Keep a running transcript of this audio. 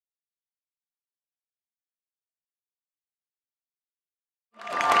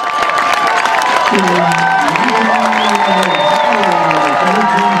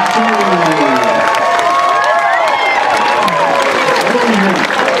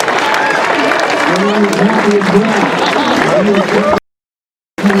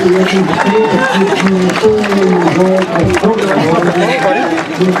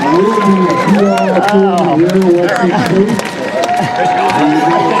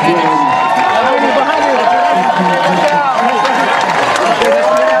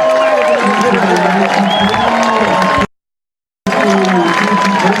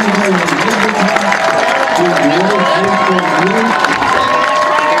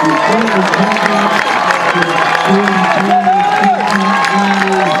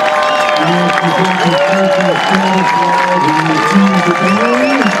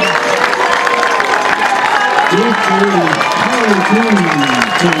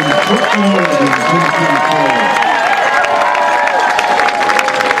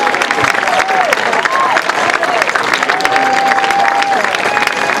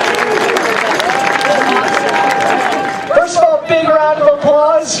First of all, big round of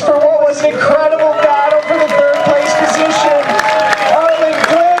applause for what was an incredible battle for the third place position. Arlen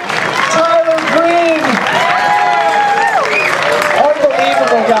Glick, Tyler Green.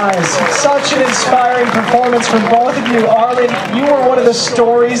 Unbelievable, guys. Such an inspiring performance from both of you. Arlen, you were one of the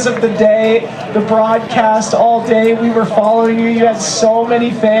stories of the day, the broadcast all day. We were following you. You had so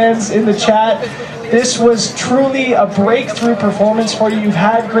many fans in the chat. This was truly a breakthrough performance for you. You've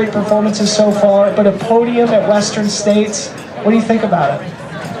had great performances so far, but a podium at Western States, what do you think about it?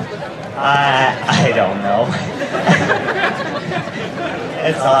 I don't know.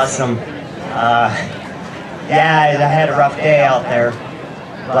 It's awesome. Yeah, I had a rough day out there,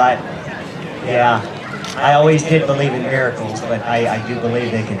 but yeah, I always did believe in miracles, but I do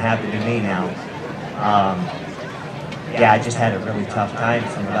believe they can happen to me now. Yeah, I just had a really tough time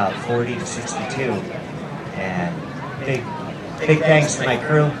from about 40 to 62, and big thanks to my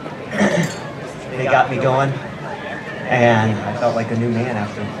crew. They got me going, and I felt like a new man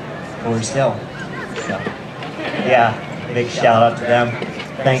after Forest Hill. So, yeah, big shout out to them.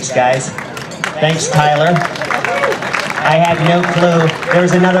 Thanks, guys. Thanks, Tyler. I had no clue. There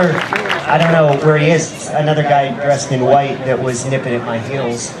was another, I don't know where he is, another guy dressed in white that was nipping at my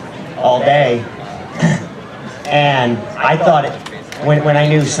heels all day. And I thought it, when I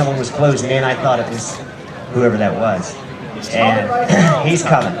knew someone was closing in, I thought it was whoever that was. And he's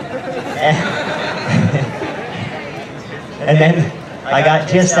coming. And then I got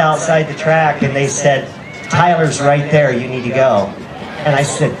just outside the track and they said, Tyler's right there, you need to go. And I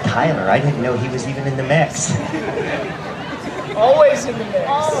said, Tyler? I didn't know he was even in the mix. Always in the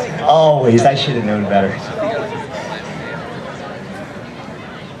mix. Always. I should have known better.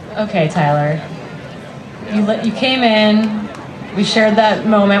 Okay, Tyler. You came in, we shared that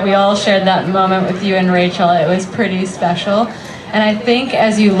moment, we all shared that moment with you and Rachel. It was pretty special. And I think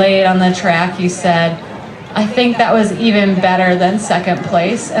as you laid on the track, you said, I think that was even better than second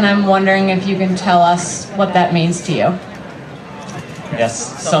place. And I'm wondering if you can tell us what that means to you.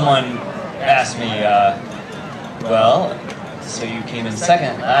 Yes, someone asked me, well, so you came in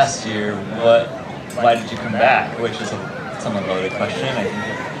second last year, why did you come back? Which is a somewhat loaded question. I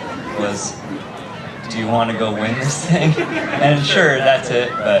think it was, do you want to go win this thing? And sure, that's it,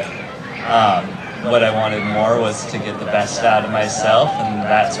 but what I wanted more was to get the best out of myself, and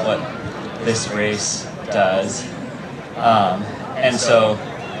that's what this race does. And so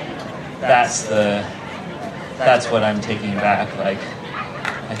that's what I'm taking back. Like,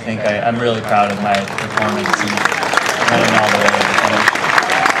 I think I'm really proud of my performance and running all the way to the finish.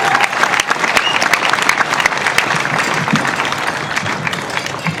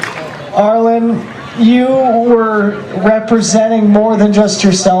 Arlen, you were representing more than just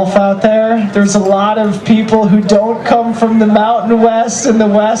yourself out there. There's a lot of people who don't come from the Mountain West and the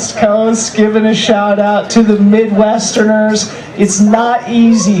West Coast. Giving a shout out to the Midwesterners. It's not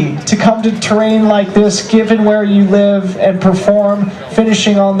easy to come to terrain like this, given where you live, and perform,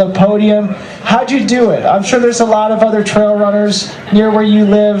 finishing on the podium. How'd you do it? I'm sure there's a lot of other trail runners near where you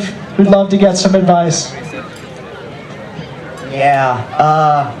live who'd love to get some advice. Yeah,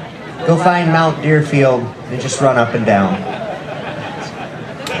 go find Mount Deerfield and just run up and down.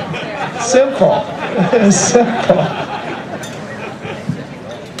 Simple. Simple.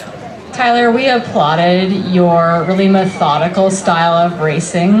 Tyler, we applauded your really methodical style of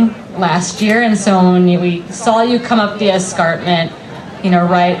racing last year, and so when we saw you come up the escarpment,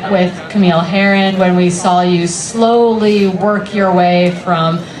 right with Camille Herron, when we saw you slowly work your way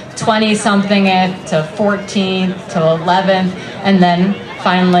from 20-something to 14th to 11th, and then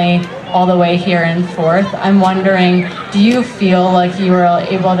finally all the way here in 4th, I'm wondering do you feel like you were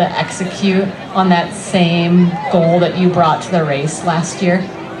able to execute on that same goal that you brought to the race last year?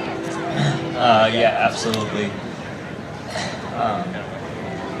 Yeah, absolutely.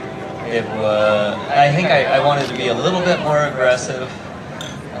 It was. I think I wanted to be a little bit more aggressive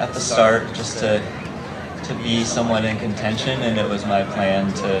at the start, just to be somewhat in contention, and it was my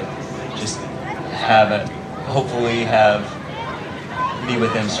plan to just have it, hopefully be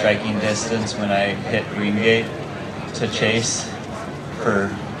within striking distance when I hit Green Gate to chase for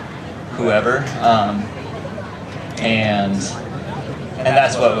whoever, and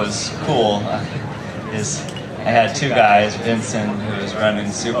that's what was cool, is I had two guys, Vincent, who was running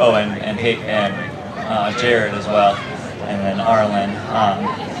and Jared as well, and then Arlen.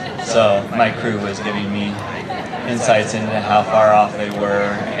 So my crew was giving me insights into how far off they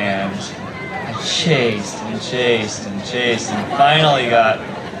were, and I chased and finally got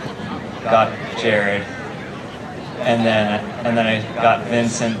Jared, and then I got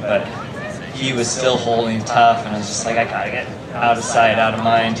Vincent, but he was still holding tough, and I was just like, I gotta get out of sight, out of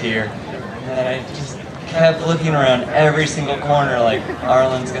mind here. And then I just kept looking around every single corner, like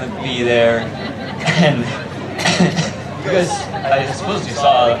Arlen's gonna be there, and you guys, I suppose you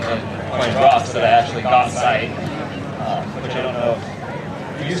saw at Point Rocks that I actually got sight, which I don't know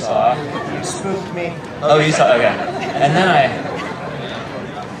if you saw. You spooked me. Oh, you saw, okay.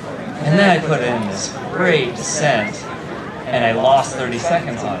 And then I put in this great descent, and I lost 30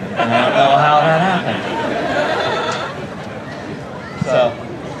 seconds on it, and I don't know how that happened. So,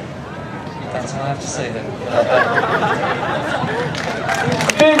 that's all I have to say there.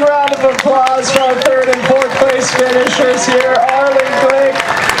 Big round of applause for our third and fourth place finishers here. Arlen Glick,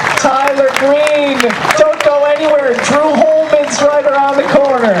 Tyler Green. Don't go anywhere. Drew